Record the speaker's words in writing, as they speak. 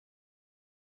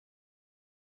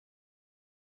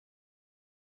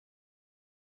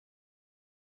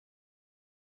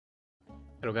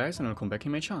Hello guys and welcome back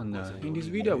in my channel. In this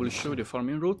video I will show you the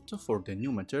farming route for the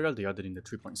new material they added in the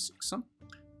 3.6.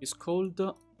 It's called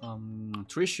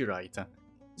Trishiraite.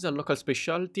 It's a local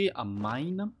specialty, a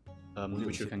mine,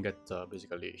 which you can get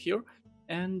basically here.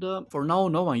 And for now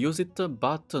no one uses it,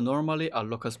 but normally a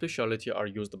local specialty are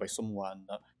used by someone,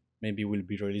 maybe will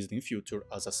be released in future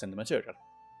as a sand material.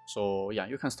 So yeah,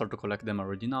 you can start to collect them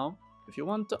already now if you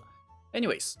want.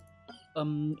 Anyways.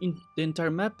 In the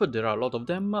entire map there are a lot of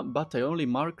them, but I only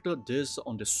marked this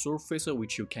on the surface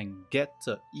which you can get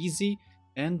easy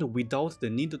and without the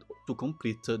need to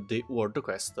complete the world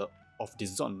quest of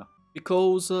this zone.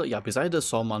 Because, yeah, besides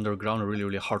some underground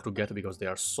really hard to get because they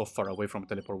are so far away from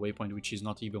teleport waypoint, which is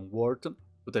not even worth to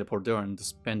teleport there and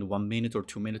spend 1 minute or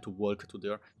 2 minutes to walk to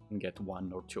there and get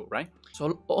 1 or 2, right?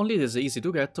 So only this is easy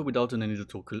to get without the need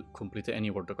to complete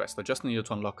any world quest. I just need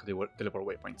to unlock the teleport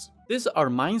waypoints. These are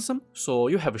mines, so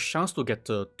you have a chance to get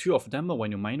 2 of them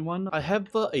when you mine one. I have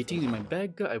 18 in my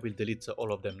bag. I will delete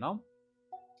all of them now.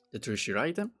 The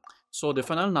Trishiraite. So the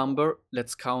final number,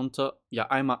 let's count. Yeah,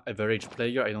 I'm an average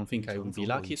player. I don't think I will be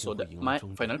lucky. So my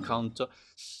final count,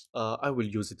 I will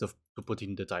use it to put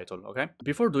in the title, okay?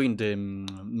 Before doing the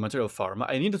material farm,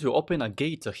 I need to open a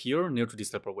gate here near to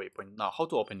this teleport waypoint. Now, how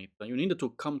to open it? You need to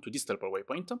come to this teleport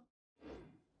waypoint.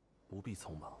 Okay,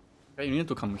 you need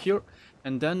to come here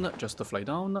and then just fly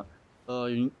down.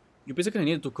 You basically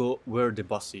need to go where the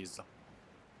boss is.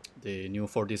 The new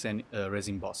 4D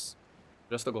resin boss.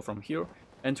 Just to go from here,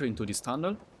 enter into this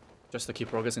tunnel, just to keep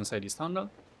progressing inside this tunnel.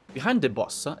 Behind the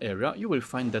boss area, you will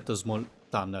find that small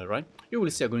tunnel, right? You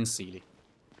will see a green sealy.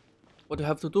 What you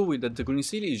have to do with the green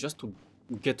sealy is just to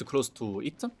get close to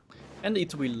it, and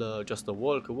it will just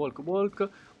walk,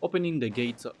 opening the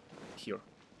gate here.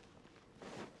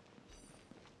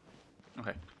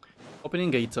 Okay,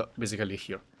 opening gate basically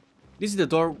here. This is the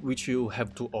door which you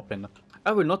have to open.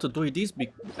 I will not do this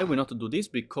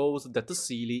because that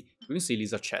green seal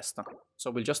is a chest.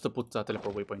 So we'll just put a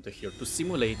teleport waypoint here to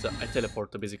simulate a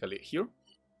teleport basically here.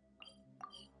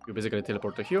 You basically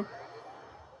teleport here.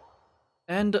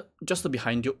 And just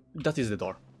behind you, that is the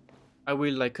door. I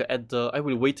will I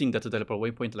will wait in that teleport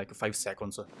waypoint like 5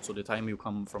 seconds. So the time you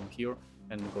come from here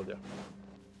and go there.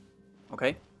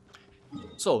 Okay?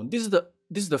 So this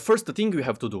is the first thing you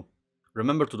have to do.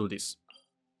 Remember to do this.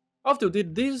 After you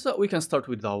did this, we can start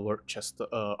with our chest,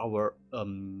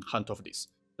 hunt of this.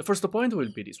 The first point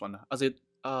will be this one, as a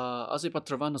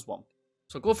Patravana swamp.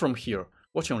 So go from here.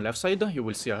 Watching on left side, you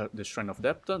will see the Shrine of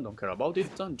Depth, don't care about it.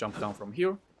 Jump down from here,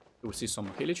 you will see some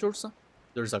villagers.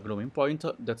 There's a glowing point,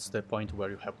 that's the point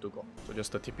where you have to go. So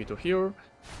just TP to here,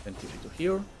 then TP to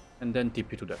here, and then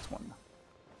TP to that one.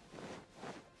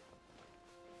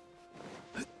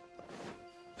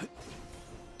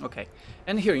 Okay,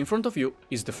 and here in front of you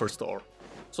is the first door.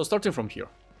 So starting from here.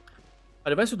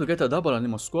 I advise you to get a double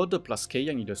animal squad plus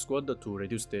Kaya in the squad to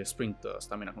reduce the sprint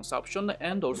stamina consumption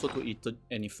and also to eat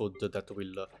any food that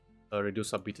will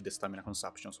reduce a bit the stamina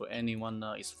consumption. So anyone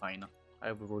is fine. I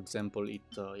have, for example,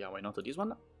 yeah, why not this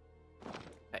one?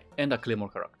 And a Claymore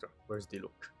character. Where's the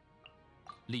look?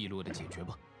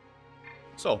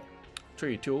 So,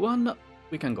 3, 2, 1,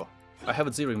 we can go. I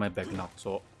have 0 in my bag now,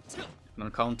 so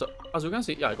and count. As you can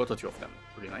see, yeah, I got 2 of them.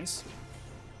 Pretty nice.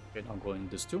 Okay, now going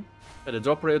this 2. Yeah, the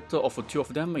drop rate of 2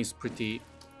 of them is pretty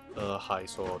high,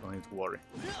 so don't need to worry.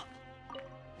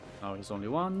 Now it's only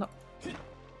 1. Now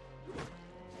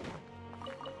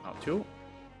 2.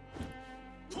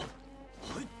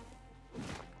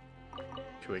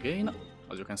 2 again.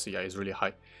 As you can see, yeah, it's really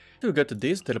high. To get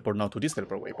this, teleport now to this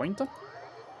teleport waypoint.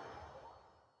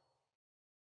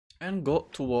 And go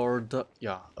toward,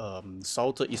 yeah,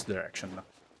 southeast direction.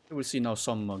 You will see now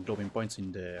some glowing points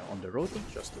on the road,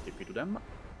 just TP to them.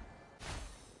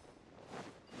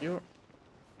 Here.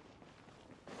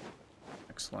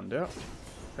 Next one there.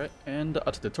 Okay, and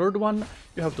at the third one,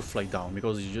 you have to fly down,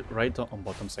 because it's right on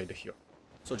bottom side here.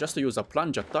 So just use a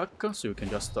plunge attack, so you can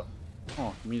just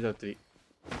immediately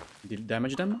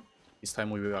damage them. This time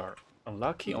we are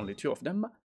unlucky, only 2 of them.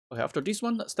 Okay, after this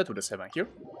one, start with the 7 here.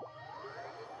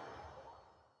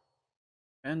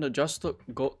 And just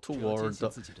go toward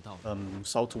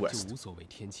southwest.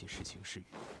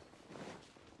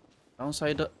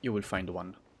 Downside, you will find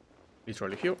one.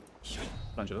 Literally here.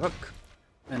 Plunge attack.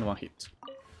 And 1 hit.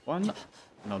 1.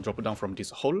 Now drop down from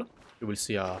this hole. You will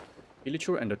see a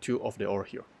villager and 2 of the ore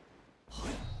here.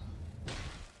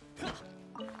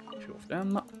 2 of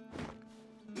them.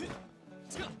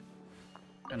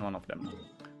 And 1 of them.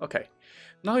 Okay.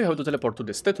 Now you have to teleport to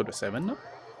the state of the 7.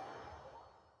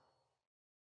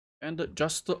 And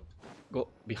just go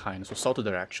behind, so south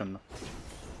direction.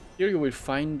 Here you will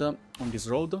find on this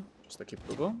road, just keep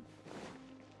to go.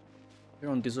 Here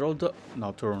on this road,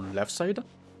 now turn left side.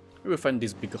 You will find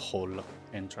this big hall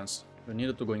entrance. You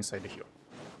need to go inside here.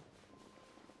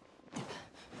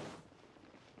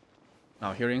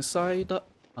 Now here inside,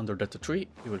 under that tree,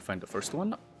 you will find the first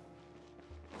one.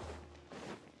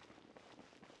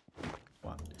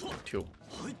 1, 2.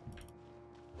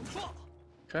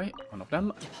 Okay, one of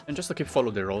them. And just to keep follow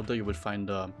the road, you will find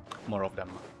more of them.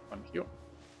 One here.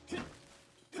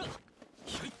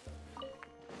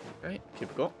 Okay,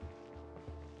 keep go.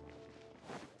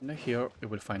 And here you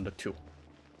will find the 2.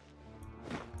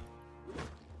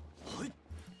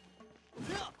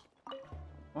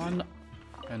 One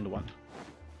and one.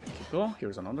 Keep go.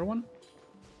 Here's another one.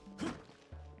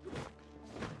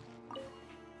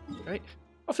 Okay.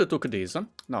 After took this,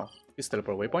 now this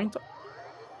teleport waypoint.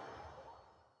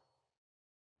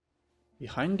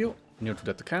 Behind you, near to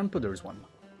that camp, there is one.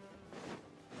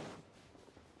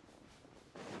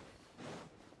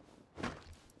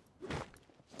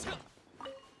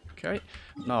 Okay,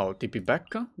 now TP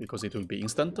back, because it will be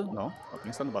instant. No, not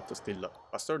instant, but still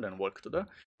faster than walk to there.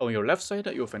 On your left side,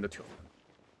 you'll find the 2.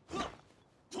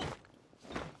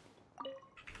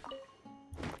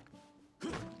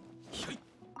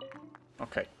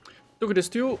 Okay, took this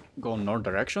 2, go north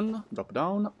direction, drop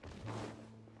down.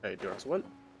 Okay, there as well.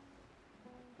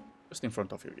 Just in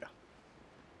front of you, yeah.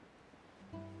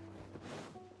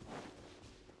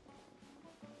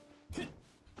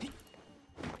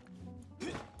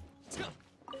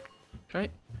 Okay,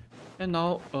 and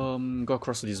now go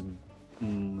across this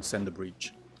sand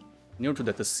bridge, near to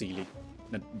that silly,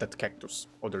 that cactus,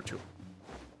 other 2.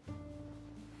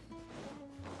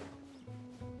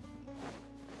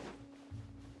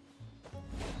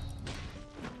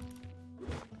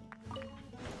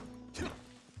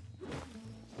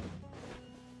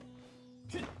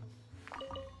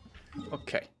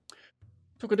 Okay,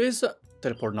 took this,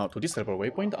 teleport now to this teleport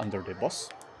waypoint under the boss.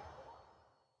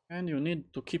 And you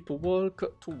need to keep walk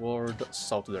toward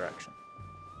south direction.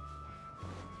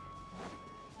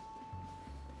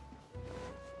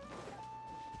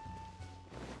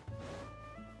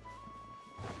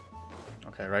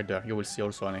 Okay, right there, you will see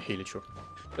also an Helichur.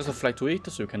 Just fly to it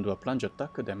so you can do a plunge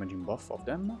attack, damaging both of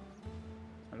them.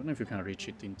 I don't know if you can reach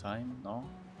it in time. No?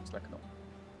 It's like no.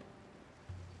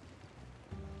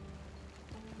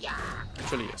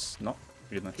 Actually, yes. No,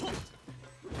 you didn't hit it.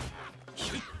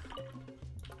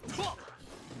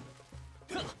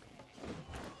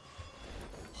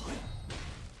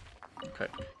 Okay,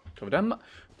 2 of them.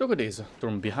 Look at this.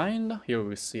 Turn behind. Here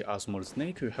we see a small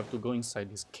snake. You have to go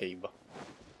inside this cave.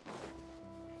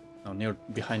 Now, near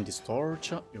behind this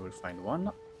torch, you will find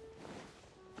one.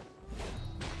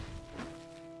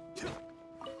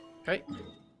 Okay.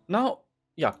 Now,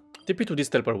 yeah, TP to this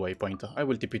teleport waypoint. I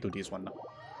will TP to this one now.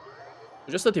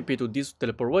 Just a TP to this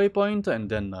teleport waypoint and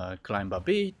then climb a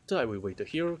bit. I will wait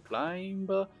here, climb,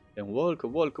 then walk,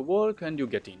 walk, walk, and you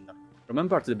get in.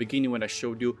 Remember at the beginning when I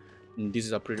showed you this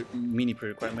is a mini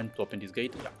pre-requirement to open this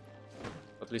gate? Yeah.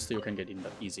 At least you can get in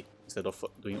that easy, instead of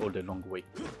doing all the long way.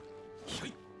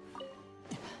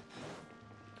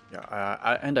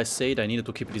 Yeah, and I said I needed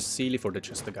to keep this silly for the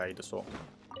chest guide, so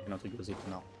I cannot use it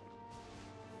now.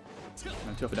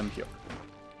 And 2 of them here.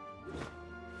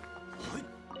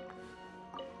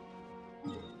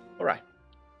 Alright.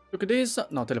 Look at this.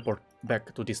 Now teleport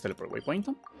back to this teleport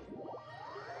waypoint.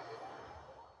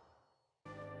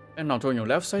 And now on your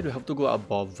left side, you have to go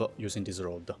above using this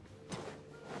road.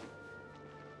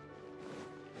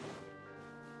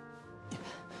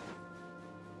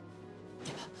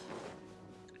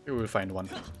 You will find one.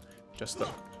 Just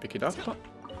pick it up.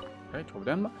 Okay, 2 of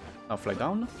them. Now fly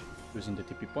down using the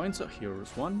TP points. Here's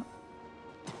one.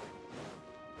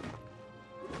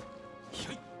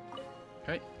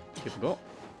 Okay, keep go.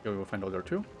 Here we will find other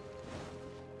 2.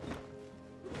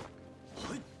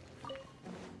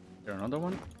 Here another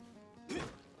one.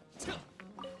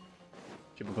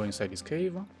 Keep going inside this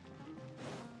cave.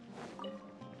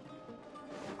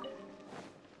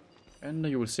 And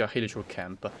you will see a Helichur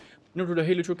camp. Near to the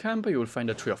Helichur camp, you will find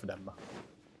 3 of them.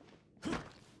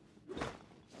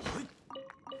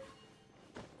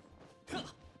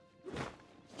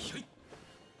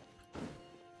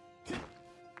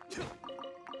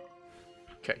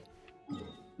 Okay.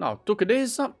 Now, took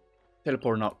this.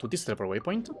 Teleport now to this teleport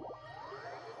waypoint.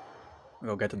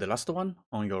 Go get the last one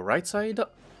on your right side.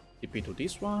 TP to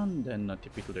this one, then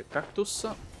TP to the cactus,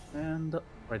 and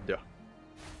right there.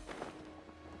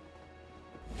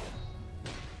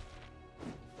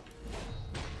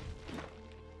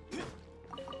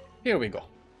 Here we go.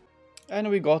 And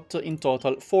we got in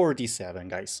total 47,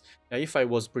 guys. If I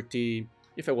was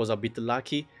a bit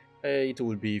lucky, it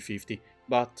would be 50.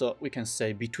 but we can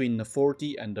say between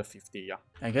 40 and 50, yeah.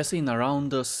 I guess in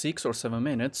around 6 or 7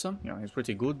 minutes, yeah, it's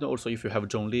pretty good. Also, if you have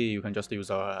John Lee, you can just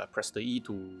use press the E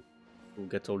to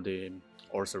get all the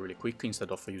ores really quick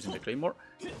instead of using the claymore.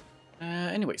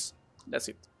 Anyways, that's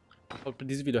it. Hope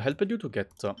this video helped you to get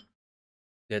the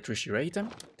Trishiraite.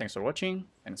 Thanks for watching,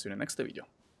 and see you in the next video.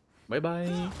 Bye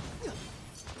bye!